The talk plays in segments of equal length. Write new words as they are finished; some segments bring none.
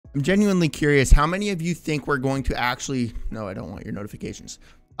I'm genuinely curious, how many of you think we're going to actually, no, I don't want your notifications.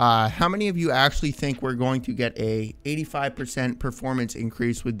 How many of you actually think we're going to get a 85% performance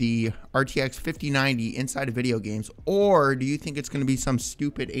increase with the RTX 5090 inside of video games? Or do you think it's going to be some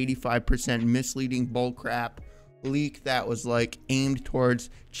stupid 85% misleading bullcrap leak that was like aimed towards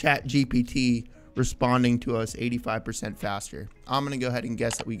ChatGPT responding to us 85% faster? I'm going to go ahead and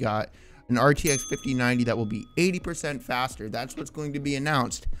guess that we got an RTX 5090 that will be 80% faster. That's what's going to be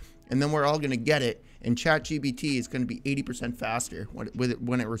announced. And then we're all going to get it. And ChatGPT is going to be 80% faster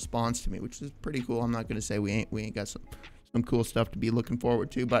when it responds to me, which is pretty cool. I'm not going to say we ain't got some cool stuff to be looking forward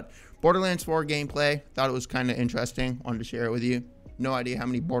to. But Borderlands 4 gameplay, thought it was kind of interesting. Wanted to share it with you. No idea how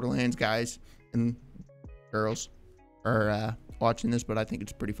many Borderlands guys and girls are watching this, but I think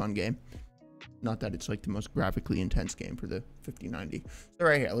it's a pretty fun game. Not that it's like the most graphically intense game for the 5090. So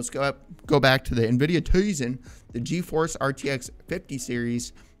right here, let's go back to the NVIDIA teasing the GeForce RTX 50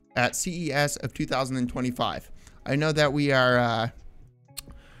 series at CES of 2025. I know that we are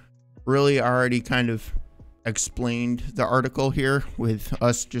really already kind of explained the article here with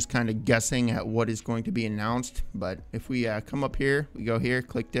us just kind of guessing at what is going to be announced. But if we come up here, we go here,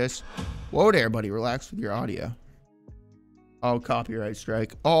 click this. Whoa there, buddy, relax with your audio. Oh, copyright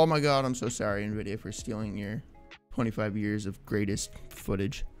strike. Oh my God, I'm so sorry, NVIDIA, for stealing your 25 years of greatest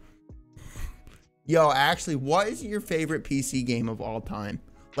footage. Yo, actually, what is your favorite PC game of all time?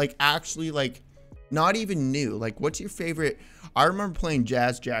 Like, actually, like, not even new. Like, what's your favorite? I remember playing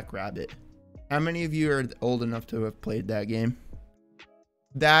Jazz Jackrabbit. How many of you are old enough to have played that game?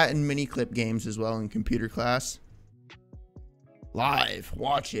 That and mini clip games as well in computer class. Live,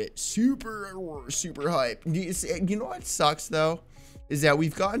 watch it. Super hype. You know what sucks, though? Is that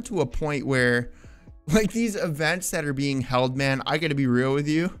we've gotten to a point where, like, these events that are being held, man, I gotta be real with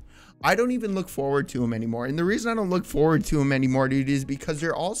you, I don't even look forward to them anymore. And the reason I don't look forward to them anymore, dude, is because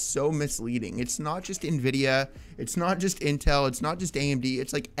they're all so misleading. It's not just NVIDIA. It's not just Intel. It's not just AMD.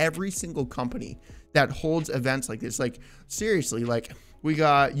 It's like every single company that holds events like this. Like, seriously, like, we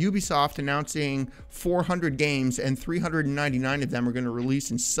got Ubisoft announcing 400 games and 399 of them are going to release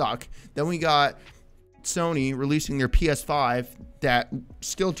and suck. Then we got Sony releasing their PS5 that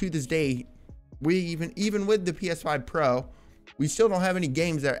still to this day, we even with the PS5 Pro, we still don't have any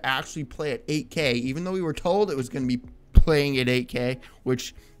games that actually play at 8K, even though we were told it was going to be playing at 8K,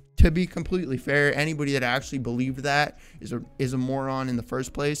 which, to be completely fair, anybody that actually believed that is a moron in the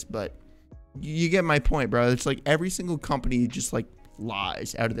first place. But you get my point, bro. It's like every single company just like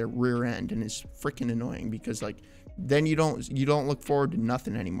lies out of their rear end, and it's freaking annoying because like then you don't look forward to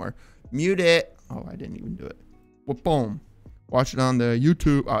nothing anymore. Mute it. Oh, I didn't even do it. Well, boom. Watch it on the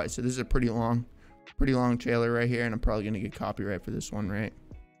YouTube. All right, so this is a pretty long trailer right here, and I'm probably gonna get copyright for this one, right?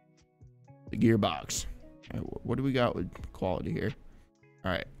 The Gearbox. All right, what do we got with quality here?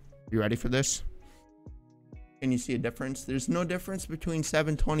 All right, you ready for this? Can you see a difference? There's no difference between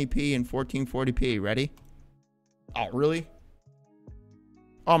 720p and 1440p. Ready? Oh, really?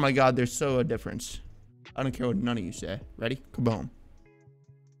 Oh my God, there's so a difference. I don't care what none of you say. Ready? Kaboom.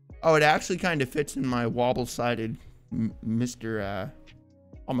 Oh, it actually kind of fits in my wobble-sided Mr.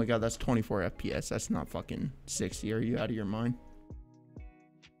 Oh my God, that's 24 FPS. That's not fucking 60. Are you out of your mind?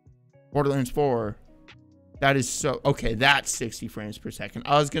 Borderlands 4. That is so... Okay, that's 60 frames per second.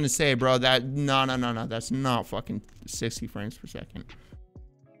 I was going to say, bro, that... No. That's not fucking 60 frames per second.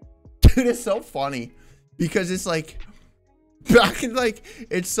 Dude, it's so funny. Because it's like... Back in, like...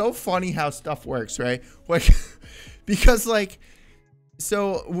 It's so funny how stuff works, right? Like... Because, like...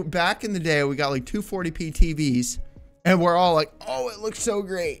 So, back in the day, we got, like, 240p TVs... And we're all like, oh, it looks so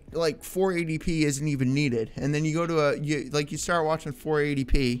great. Like 480p isn't even needed. And then you go to you start watching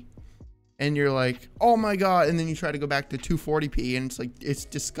 480p and you're like, oh my God. And then you try to go back to 240p and it's like, it's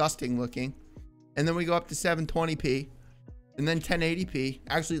disgusting looking. And then we go up to 720p and then 1080p.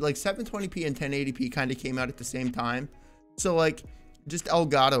 Actually, like 720p and 1080p kind of came out at the same time. So like just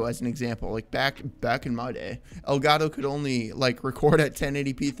Elgato as an example, like back in my day, Elgato could only like record at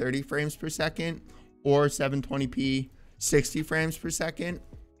 1080p 30 frames per second. Or 720p 60 frames per second,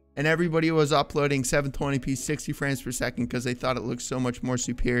 and everybody was uploading 720p 60 frames per second because they thought it looked so much more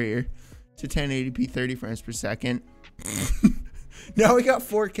superior to 1080p 30 frames per second. Now we got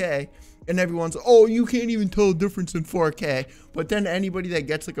 4K, and everyone's, oh, you can't even tell the difference in 4K. But then anybody that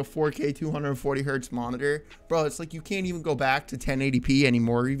gets like a 4K 240 hertz monitor, bro, it's like you can't even go back to 1080p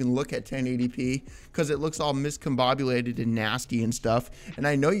anymore or even look at 1080p because it looks all miscombobulated and nasty and stuff. And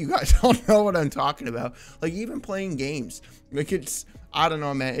I know you guys don't know what I'm talking about. Like even playing games, like it's, I don't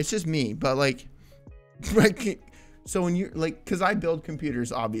know, man, it's just me. But like so when you like, because I build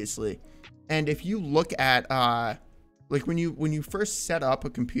computers, obviously. And if you look at Like when you first set up a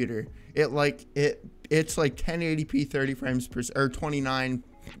computer, it's like 1080p 30 frames per or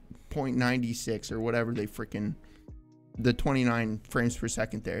 29.96 or whatever they freaking, the 29 frames per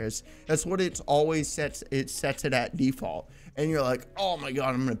second there is. That's what it's always sets. It sets it at default, and you're like, oh my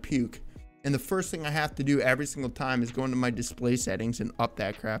god, I'm gonna puke. And the first thing I have to do every single time is go into my display settings and up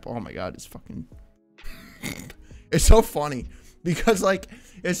that crap. Oh my god, it's fucking it's so funny because like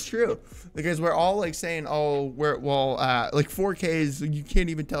it's true, because we're all like saying, oh, like 4K is, you can't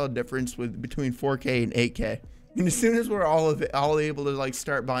even tell a difference between 4K and 8K. And as soon as we're all able to like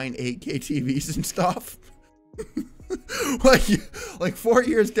start buying 8K TVs and stuff, like 4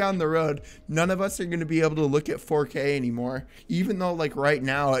 years down the road, none of us are going to be able to look at 4K anymore, even though like right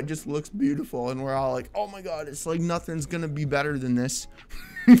now it just looks beautiful and we're all like, oh my god, it's like nothing's going to be better than this.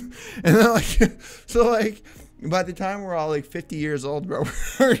 And then like, so like by the time we're all like 50 years old, bro,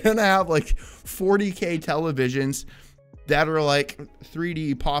 we're going to have like 40K televisions that are like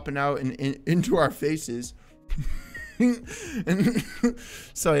 3D popping out and into our faces. And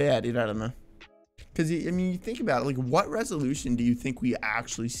so yeah, dude, I don't know. Because, I mean, you think about it, like, what resolution do you think we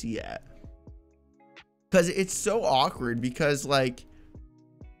actually see at? Because it's so awkward because, like,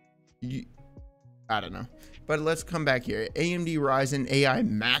 I don't know. But let's come back here. AMD Ryzen AI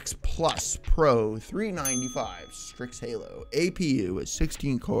Max Plus Pro 395 Strix Halo APU with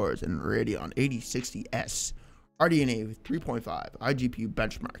 16 cores and Radeon 8060S RDNA with 3.5 iGPU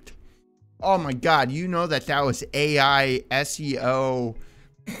benchmarked. Oh my god, you know that was AI SEO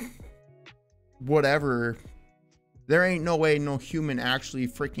whatever. There ain't no way no human actually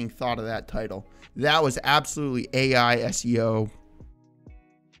freaking thought of that title. That was absolutely AI SEO,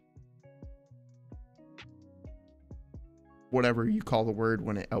 whatever you call the word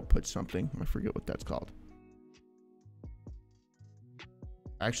when it outputs something. I forget what that's called.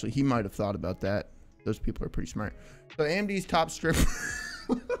 Actually, he might have thought about that. Those people are pretty smart. So AMD's top strip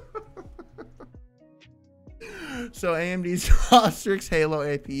so AMD's top Strix Halo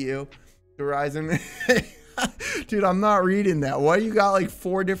APU, Ryzen. Dude, I'm not reading that. Why you got like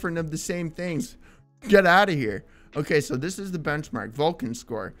 4 different of the same things? Get out of here. Okay, so this is the benchmark Vulkan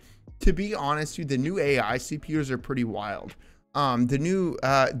score. To be honest, dude, the new AI CPUs are pretty wild. The new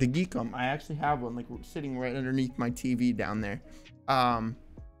the Geekum, I actually have one like sitting right underneath my TV down there.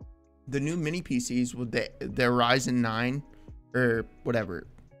 The new mini PCs with the Ryzen 9 or whatever,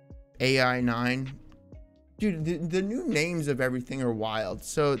 AI 9. Dude, the new names of everything are wild.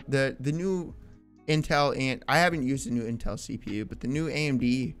 So the new Intel, and I haven't used the new Intel CPU, but the new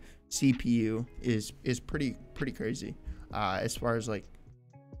AMD CPU is pretty crazy as far as like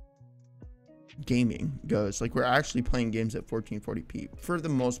gaming goes. Like we're actually playing games at 1440p for the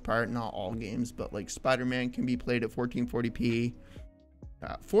most part, not all games, but like Spider-Man can be played at 1440p.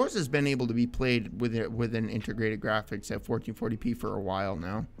 Forza has been able to be played with an integrated graphics at 1440p for a while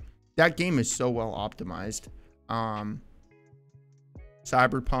now. That game is so well optimized.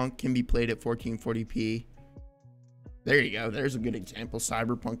 Cyberpunk can be played at 1440p. There you go. There's a good example.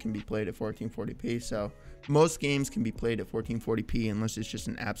 Cyberpunk can be played at 1440p. So most games can be played at 1440p unless it's just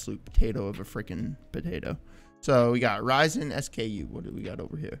an absolute potato of a freaking potato. So we got Ryzen SKU. What do we got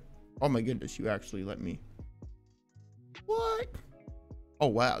over here? Oh my goodness, you actually let me. What? Oh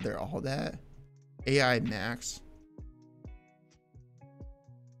wow, they're all that. AI Max.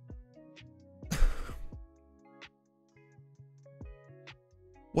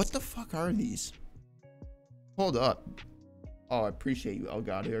 What the fuck are these? Hold up. Oh, I appreciate you,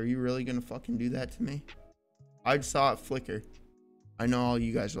 Elgato. Are you really gonna fucking do that to me? I saw it flicker. I know all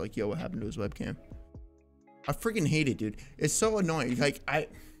you guys are like, yo, what happened to his webcam? I freaking hate it, dude. It's so annoying. Like, I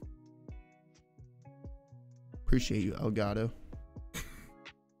appreciate you, Elgato.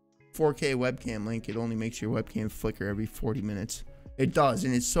 4K webcam link. It only makes your webcam flicker every 40 minutes. It does,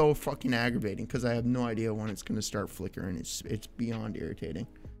 and it's so fucking aggravating because I have no idea when it's gonna start flickering. It's beyond irritating.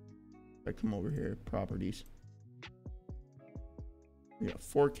 If I come over here, properties. We got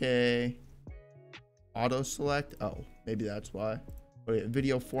 4K, auto select. Oh, maybe that's why. But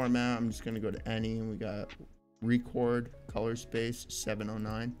video format, I'm just gonna go to any, and we got record, color space,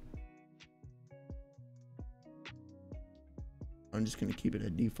 709. I'm just gonna keep it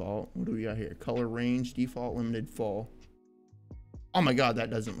at default. What do we got here? Color range, default, limited, full. Oh my god, that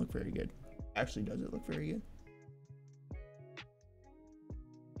doesn't look very good. Actually, does it look very good?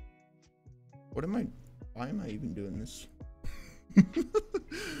 What am I? Why am I even doing this?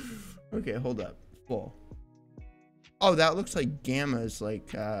 Okay, hold up. Full. Oh, that looks like gamma is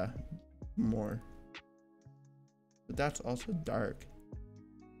like more. But that's also dark.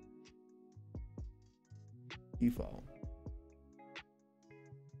 Default.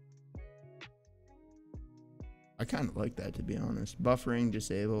 I kind of like that, to be honest. Buffering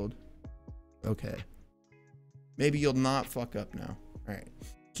disabled. Okay. Maybe you'll not fuck up now. All right.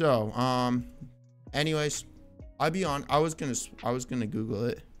 So, anyways, I was gonna Google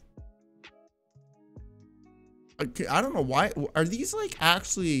it. Okay, I don't know why. Are these like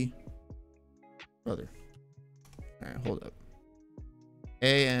actually, brother? All right, hold up.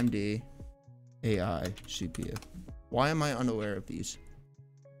 AMD AI CPU. Why am I unaware of these?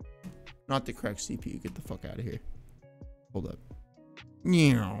 Not the correct CPU. Get the fuck out of here. Hold up.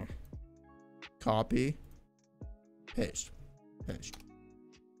 Meow. Copy. Paste. Paste.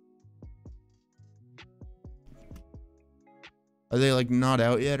 Are they like not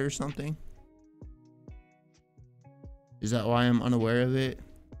out yet or something? Is that why I'm unaware of it?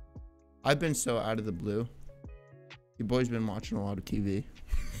 I've been so out of the blue. Your boy's been watching a lot of TV.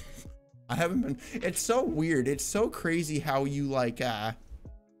 I haven't been. It's so weird. It's so crazy how you like, oh,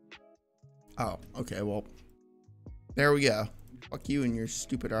 okay, well, there we go. Fuck you and your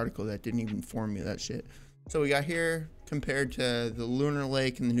stupid article that didn't even inform me of that shit. So we got here compared to the Lunar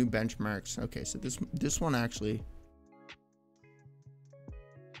Lake and the new benchmarks. Okay, so this one actually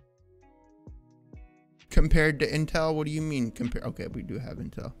compared to Intel. What do you mean compare? Okay, we do have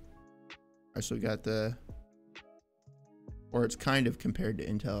Intel. All right, so we got the, or it's kind of compared to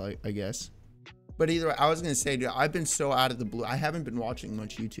Intel, I guess. But either way, I was gonna say, dude, I've been so out of the blue. I haven't been watching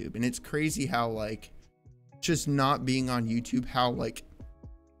much YouTube, and it's crazy how like just not being on YouTube, how like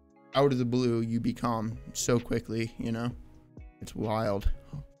out of the blue you become so quickly, you know? It's wild.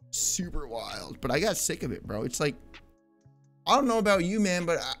 Super wild. But I got sick of it, bro. It's like, I don't know about you, man,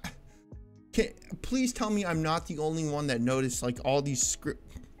 but please tell me I'm not the only one that noticed like all these script.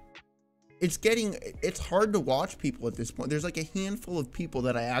 It's hard to watch people at this point. There's like a handful of people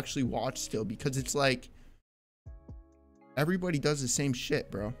that I actually watch still, because it's like everybody does the same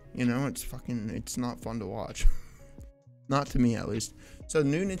shit, bro. You know, it's not fun to watch. Not to me, at least. So the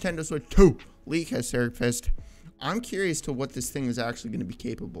new Nintendo Switch 2 leak has surfaced. I'm curious to what this thing is actually going to be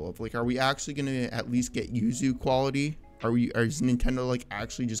capable of. Like, are we actually going to at least get Yuzu quality? Is Nintendo like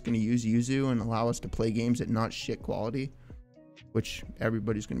actually just going to use Yuzu and allow us to play games at not shit quality? Which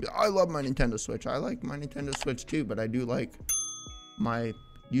everybody's going to be, I love my Nintendo Switch. I like my Nintendo Switch too, but I do like my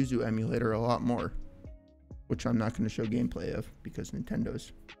Yuzu emulator a lot more, which I'm not going to show gameplay of because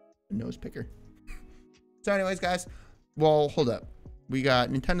Nintendo's a nose picker. So anyways, guys, well, hold up. We got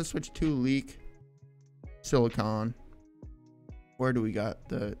Nintendo Switch 2 leak, silicon. Where do we got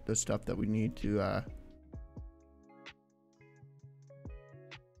the stuff that we need to, all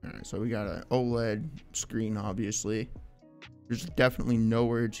right, so we got an OLED screen, obviously. There's definitely no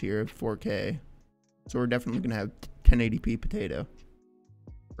words here of 4K. So we're definitely going to have 1080p potato,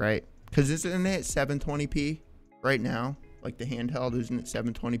 right? Because isn't it 720p right now? Like the handheld, isn't it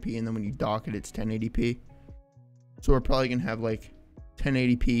 720p? And then when you dock it, it's 1080p. So we're probably going to have like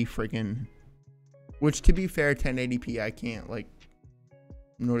 1080p freaking, which to be fair, 1080p, I can't like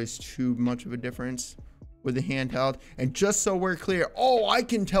notice too much of a difference with the handheld. And just so we're clear, oh, I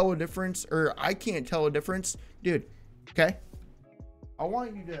can tell a difference, or I can't tell a difference. Dude, okay? I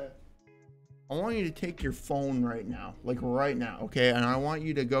want you to take your phone right now, like right now, okay? And I want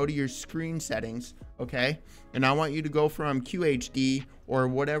you to go to your screen settings, okay? And I want you to go from QHD or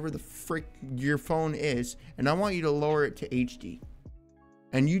whatever the frick your phone is, and I want you to lower it to HD.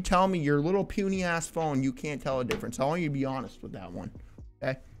 And you tell me your little puny ass phone, you can't tell a difference. I want you to be honest with that one,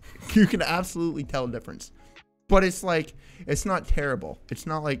 okay? You can absolutely tell a difference. But it's like, it's not terrible. It's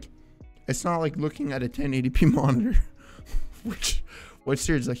not like looking at a 1080p monitor, which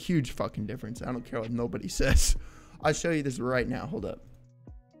there's a huge fucking difference. I don't care what nobody says. I'll show you this right now. Hold up.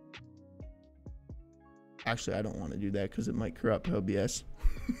 Actually, I don't want to do that because it might corrupt OBS.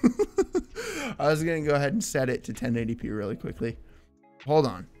 I was going to go ahead and set it to 1080p really quickly. Hold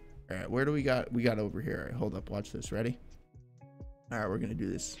on. All right, where do we got? We got over here. All right, hold up. Watch this. Ready? All right, we're going to do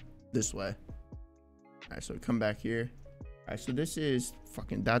this way. All right, so come back here. All right, so this is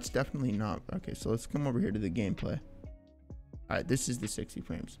fucking, that's definitely not. Okay, so let's come over here to the gameplay. All right, this is the 60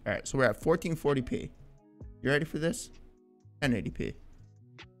 frames. All right, so we're at 1440p. You ready for this? 1080p.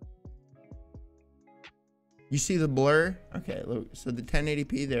 You see the blur? Okay, look, so the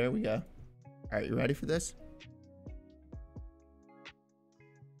 1080p, there we go. All right, you ready for this?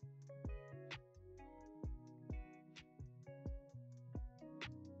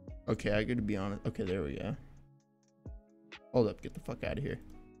 Okay, I gotta be honest. Okay, there we go. Hold up, get the fuck out of here.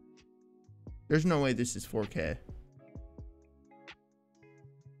 There's no way this is 4K.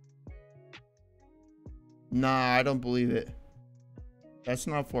 Nah, I don't believe it. That's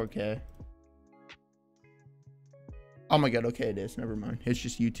not 4K. Oh my god, okay, it is. Never mind. It's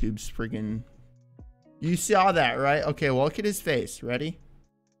just YouTube's friggin' You saw that, right? Okay, well, look at his face. Ready?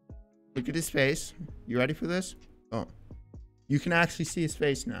 Look at his face. You ready for this? Oh, you can actually see his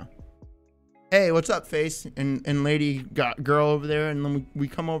face now. Hey, what's up, face? And lady girl over there. And then we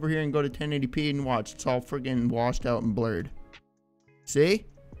come over here and go to 1080p and watch. It's all friggin' washed out and blurred. See?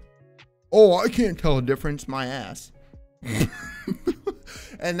 Oh, I can't tell a difference. My ass.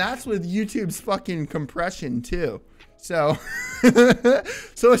 And that's with YouTube's fucking compression too. So,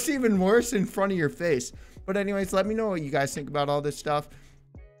 so it's even worse in front of your face. But anyways, let me know what you guys think about all this stuff.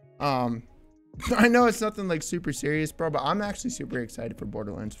 I know it's nothing like super serious, bro, but I'm actually super excited for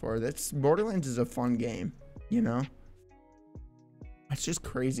Borderlands 4. Borderlands is a fun game, you know? It's just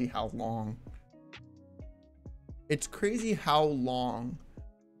crazy how long. It's crazy how long,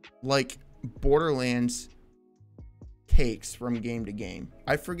 like, Borderlands takes from game to game.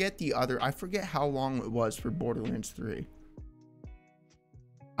 I forget how long it was for Borderlands 3.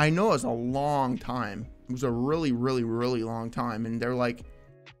 I know it was a long time. It was a really, really, really long time. And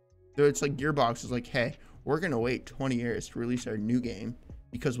it's like Gearbox is like, hey, we're going to wait 20 years to release our new game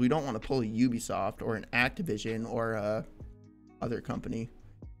because we don't want to pull a Ubisoft or an Activision or a other company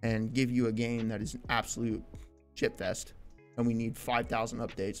and give you a game that is an absolute shitfest. And we need 5,000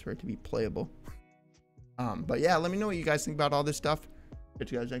 updates for it to be playable. But yeah, let me know what you guys think about all this stuff.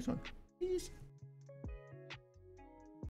 Catch you guys next one.